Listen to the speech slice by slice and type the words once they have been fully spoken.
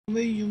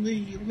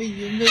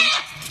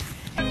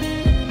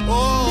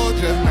Oh,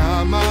 just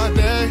not my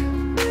day,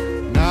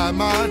 not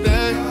my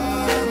day,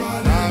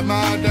 not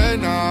my day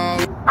now.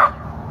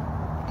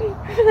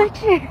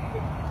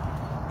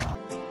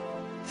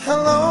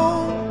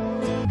 Hello.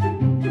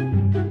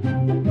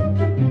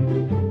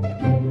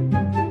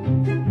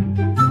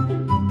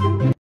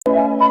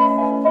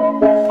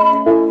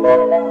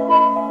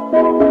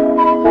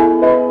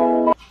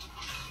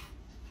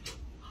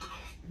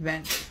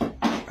 Vent.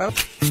 Oh.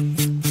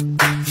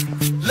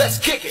 Let's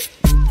kick it.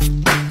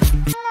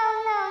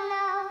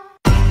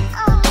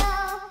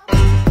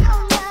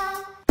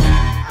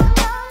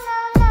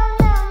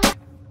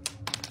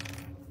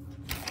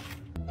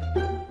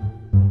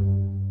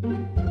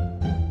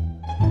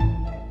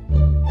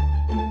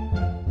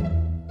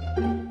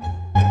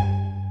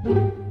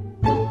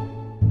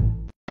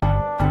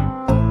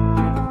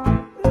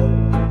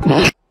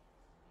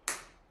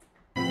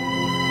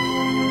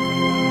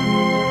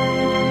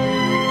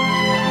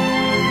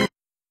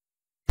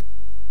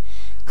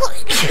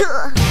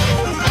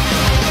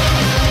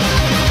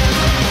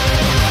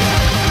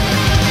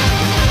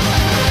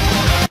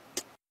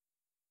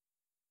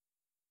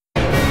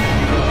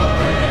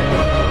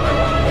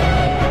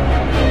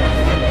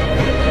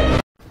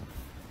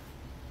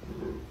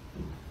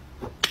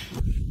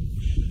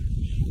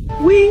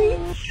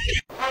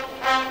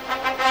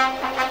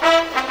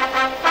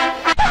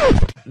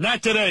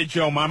 Not today,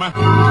 Joe Mama.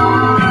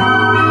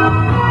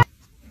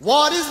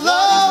 What is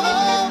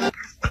love?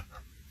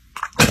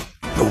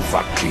 No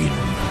fucking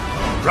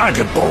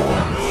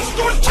Dragonborn.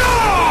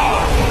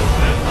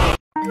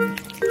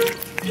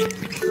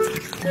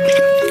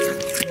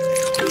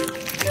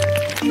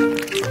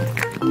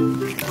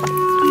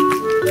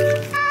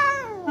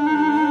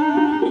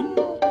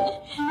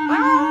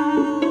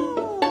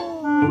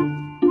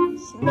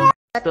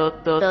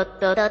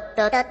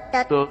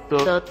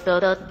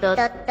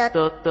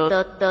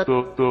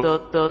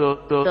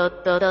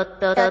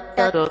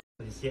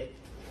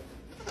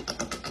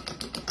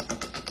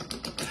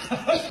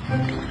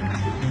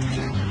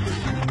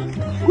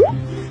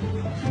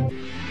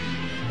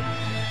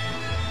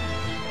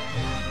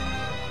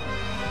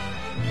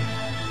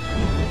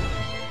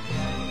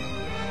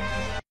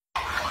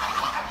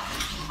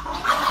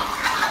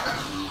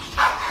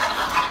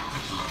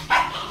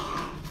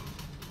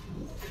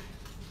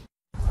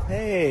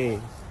 Hey.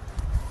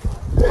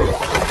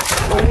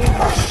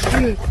 Oh,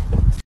 shit.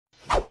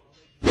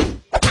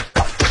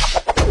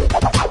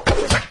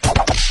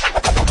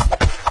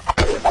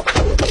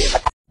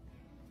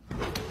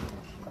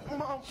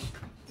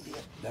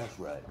 That's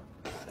right.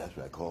 That's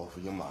right. Call for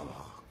your mama.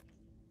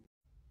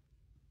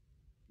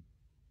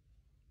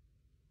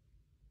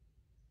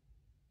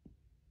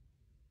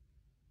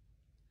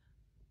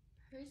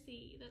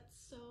 Percy, that's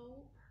so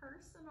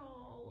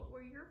personal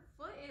where your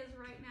foot is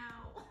right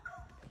now.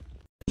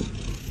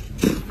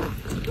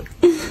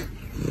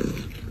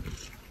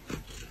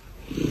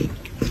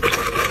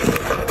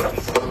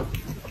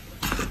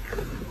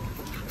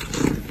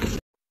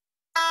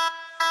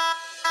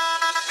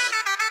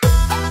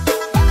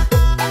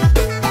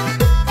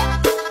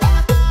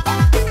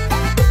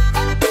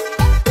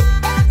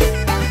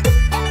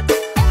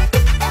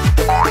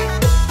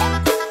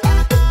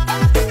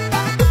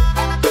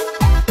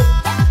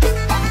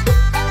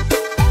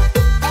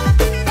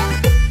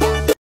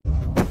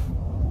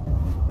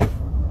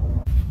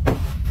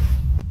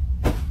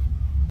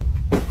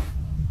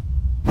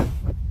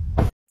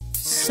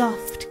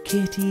 Soft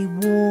kitty,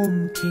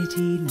 warm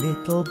kitty,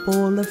 little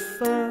ball of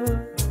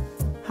fur.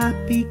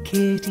 Happy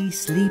kitty,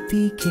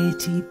 sleepy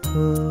kitty,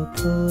 purr,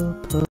 purr,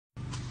 purr.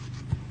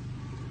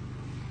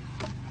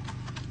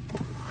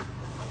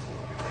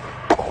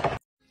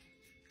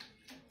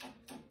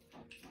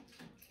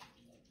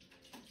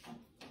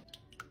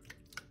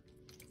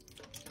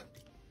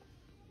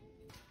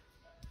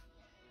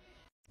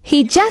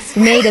 He just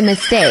made a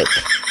mistake.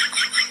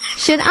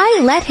 Should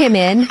I let him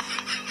in?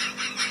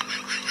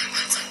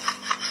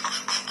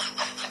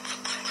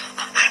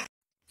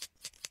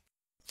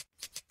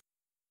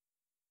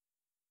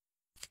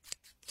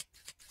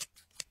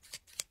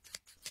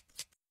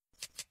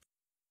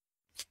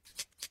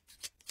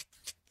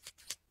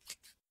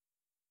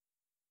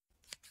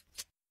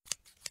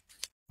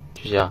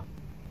曲奇啊，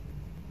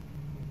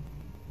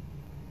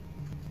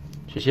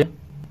曲奇。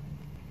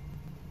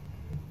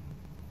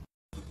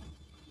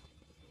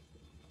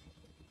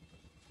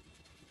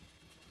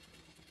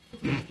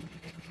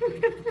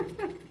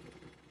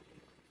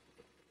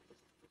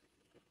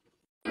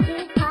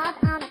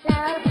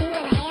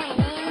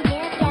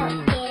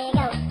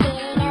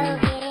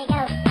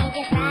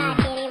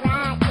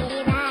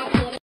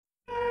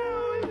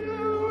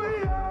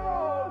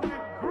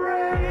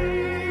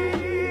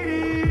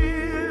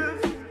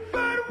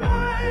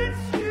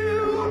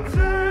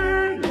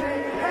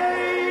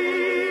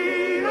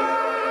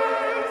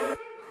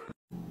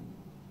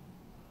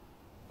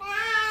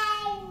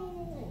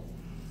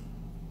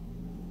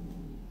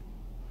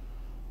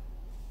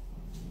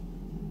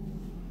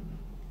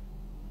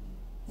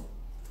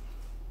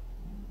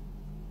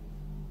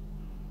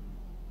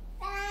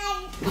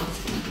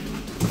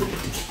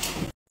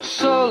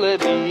let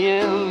me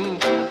in.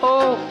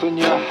 Open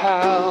your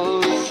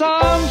house,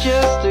 I'm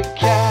just a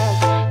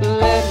cat.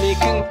 Let me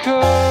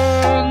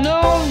concur,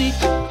 no need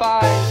to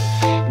fight.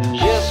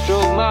 Just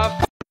stroke my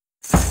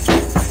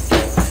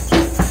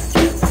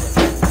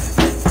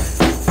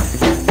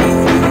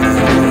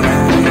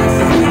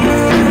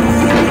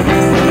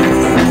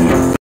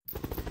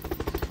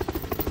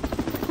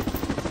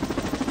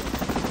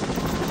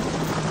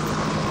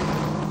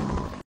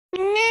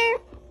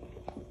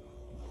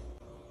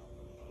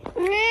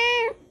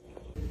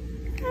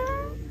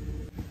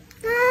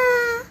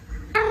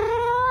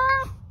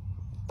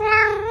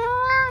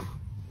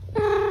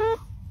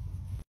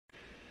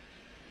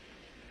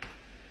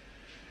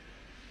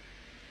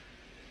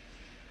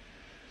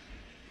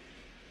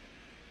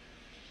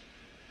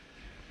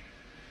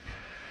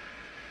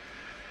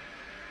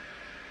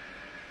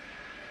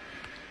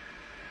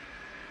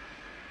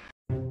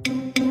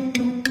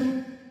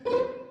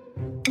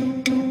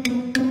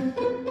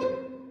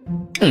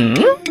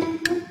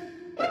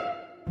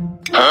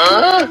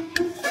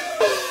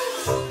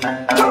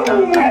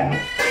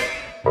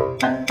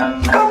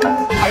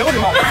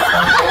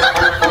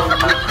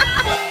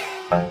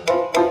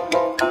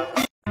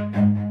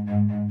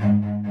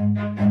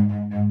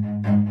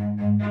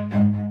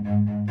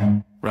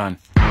Run.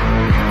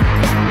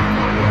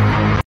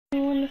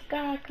 When the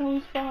sky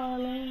comes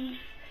falling,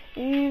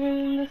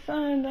 even the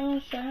sun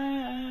don't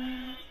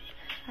shine.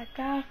 I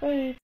got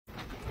faith.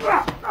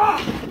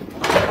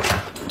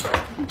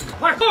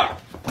 Parkour!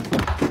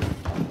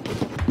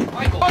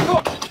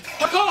 Parkour!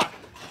 Parkour!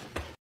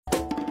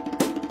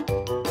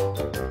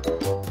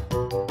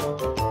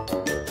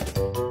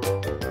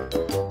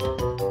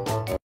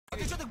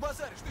 Ты что так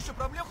базаришь? Ты что,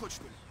 проблем хочешь,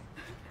 что ли?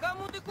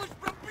 Кому ты хочешь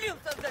проблем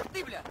создать,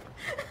 ты, бля?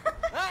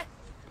 А?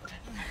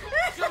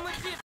 Что мы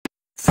здесь?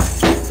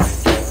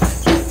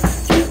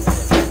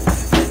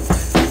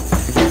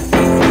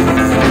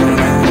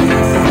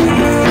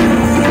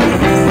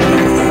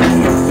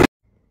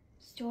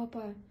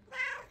 Степа,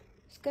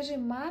 скажи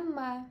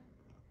мама.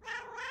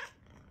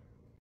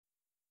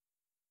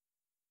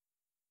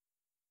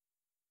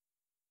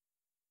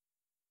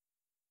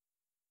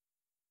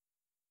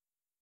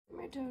 Come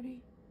here,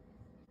 Toady.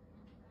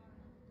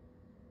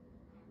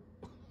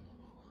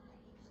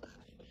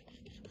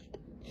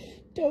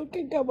 Toad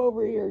can come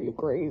over here, you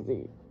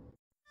crazy.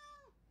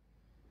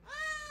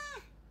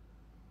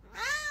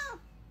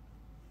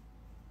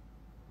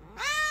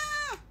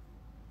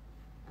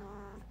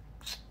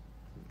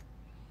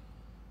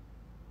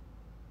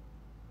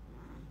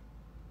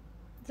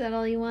 Is that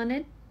all you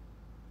wanted?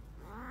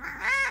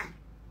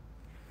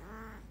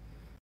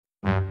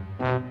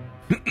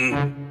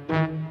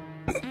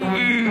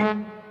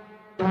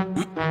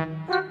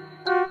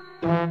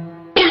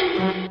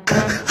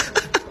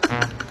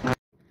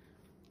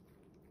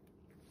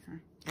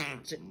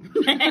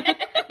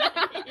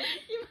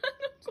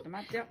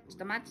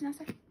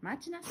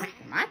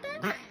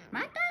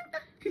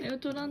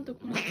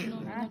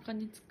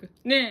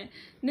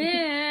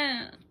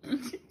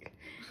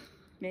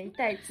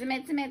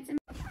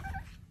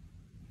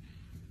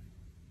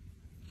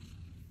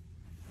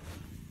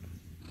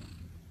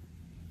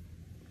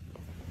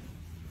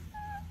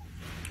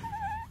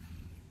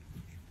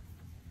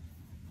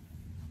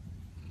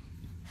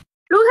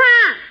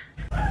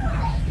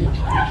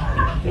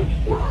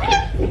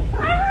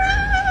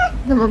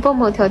怎么蹦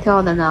蹦跳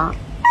跳的呢？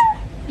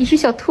你是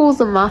小兔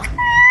子吗？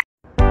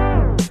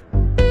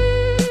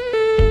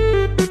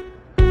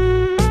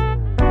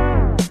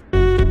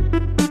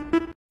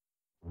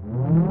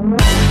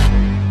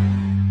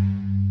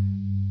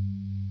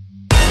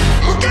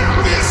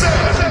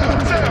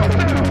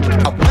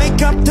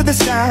 To the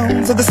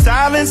sounds of the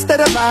silence that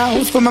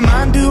allows for my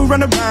mind to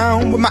run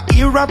around with my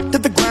ear up to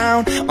the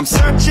ground. I'm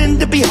searching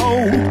to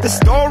behold the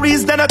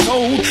stories that I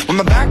told when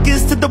my back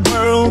is to the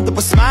world that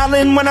was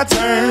smiling when I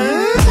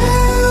turned.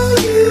 Tell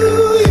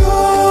you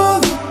you're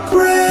the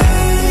greatest,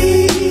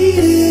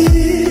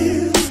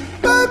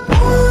 but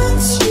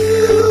once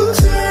you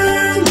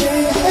turn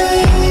they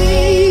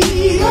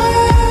hate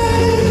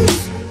us.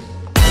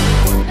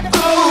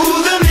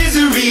 Oh, the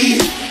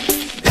misery.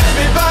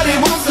 Everybody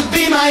wants to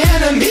be my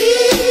enemy.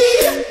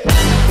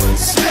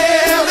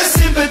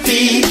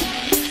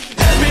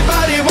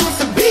 Everybody wants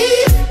to be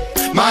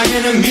my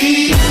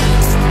enemy.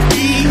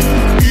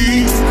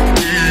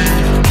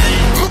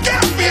 Look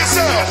out for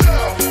yourself.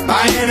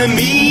 My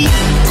enemy.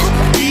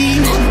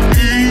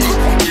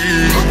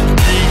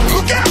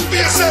 Look out for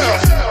yourself.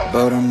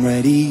 But I'm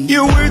ready.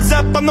 Your words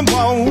up on the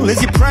wall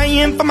as you're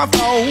praying for my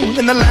phone,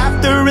 and the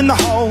laughter in the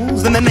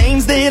halls and the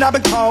names that I've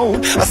been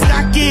called. I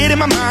stack it in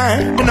my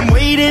mind and I'm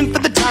waiting for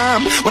the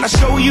time when I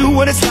show you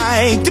what it's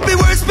like to be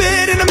worse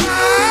fit in a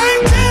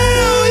mind.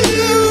 Tell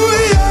you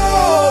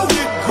you're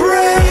the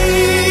greatest,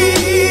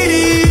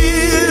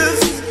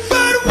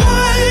 but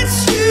once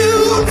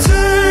you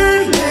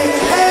turn they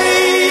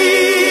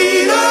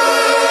hate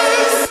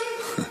us.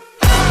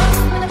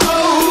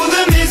 Oh,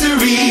 the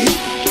misery.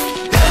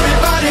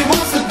 Everybody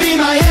wants to be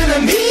my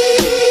enemy.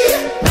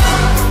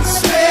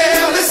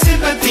 Spare the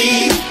sympathy.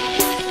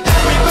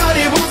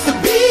 Everybody wants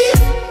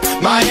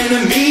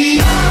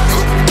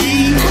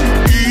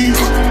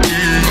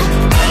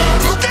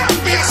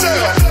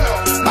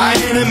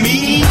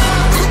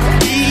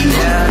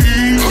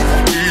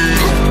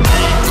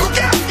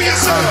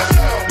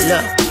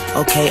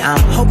Okay, I'm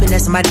hoping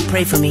that somebody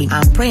pray for me.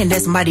 I'm praying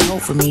that somebody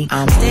hope for me.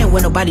 I'm staying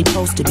where nobody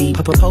supposed to be.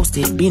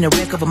 Posted, being a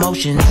wreck of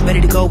emotions.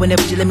 Ready to go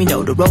whenever you let me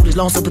know. The road is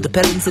long, so put the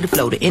pedal into the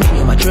flow. The energy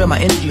on my trail, my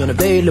energy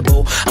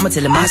unavailable. I'ma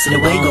tell him I send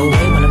away, go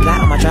away. When I fly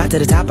on my drive to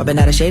the top, I've been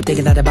out of shape,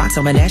 thinking out the box.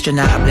 I'm an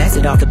astronaut. I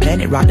blasted off the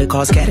planet, rock that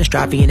caused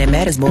catastrophe, and it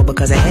matters more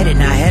because I had it.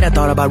 Now I had, I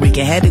thought about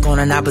wreaking havoc on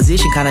an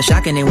opposition. Kinda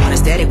shocking, they want a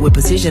static with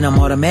precision. I'm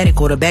automatic,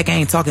 quarterback, I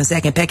ain't talking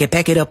second packet.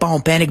 Pack it up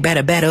on panic,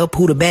 batter up.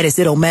 Who the baddest,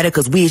 it don't matter,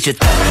 cause we is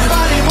just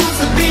everybody wants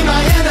to be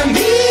my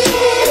enemy.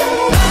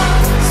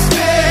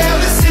 Spare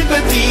the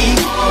sympathy.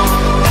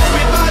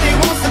 Everybody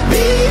wants to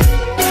be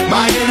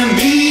my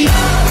enemy.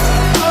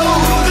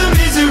 Oh, the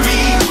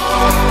misery.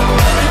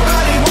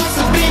 Everybody wants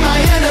to be my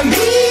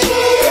enemy.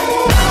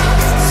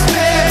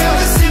 Spare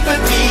the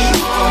sympathy.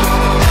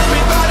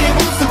 Everybody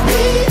wants to be.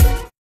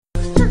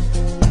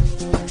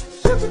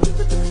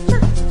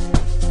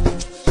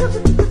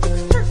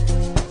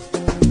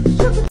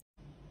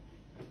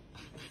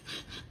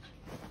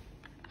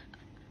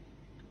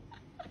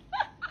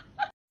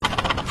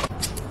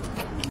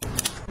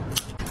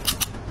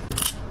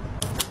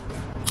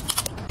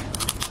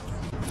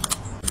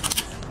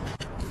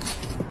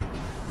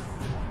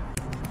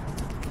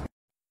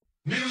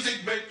 Music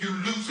make you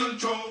lose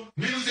control.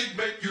 Music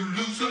make you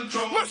lose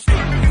control.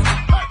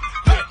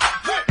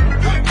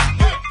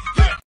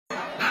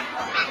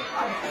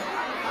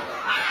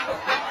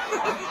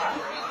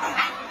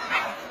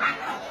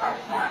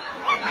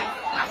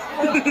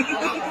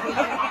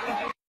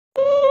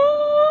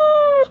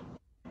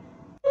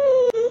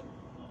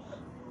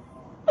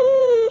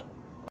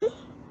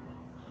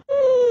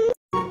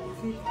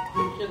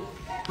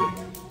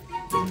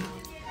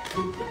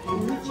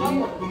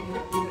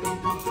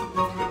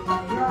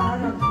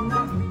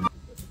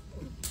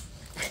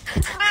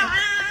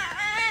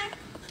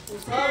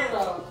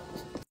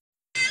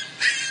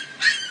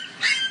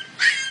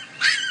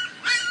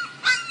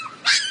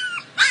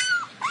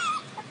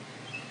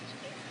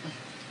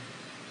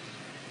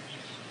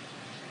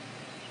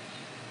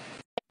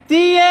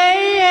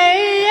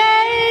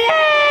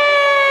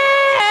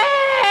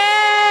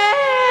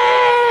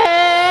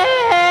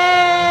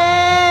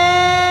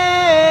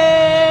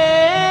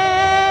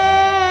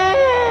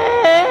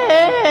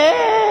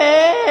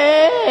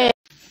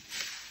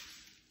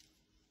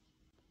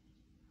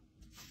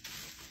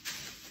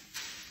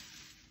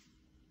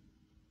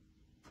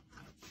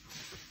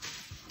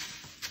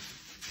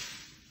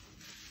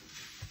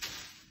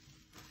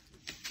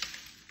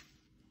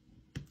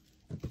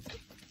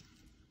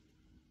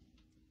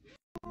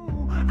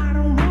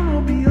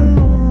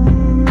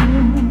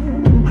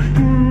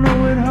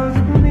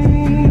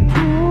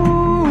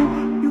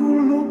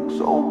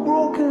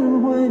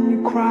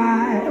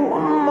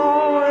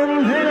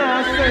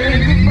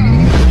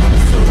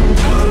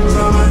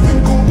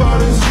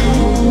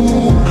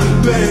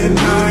 Bad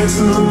nights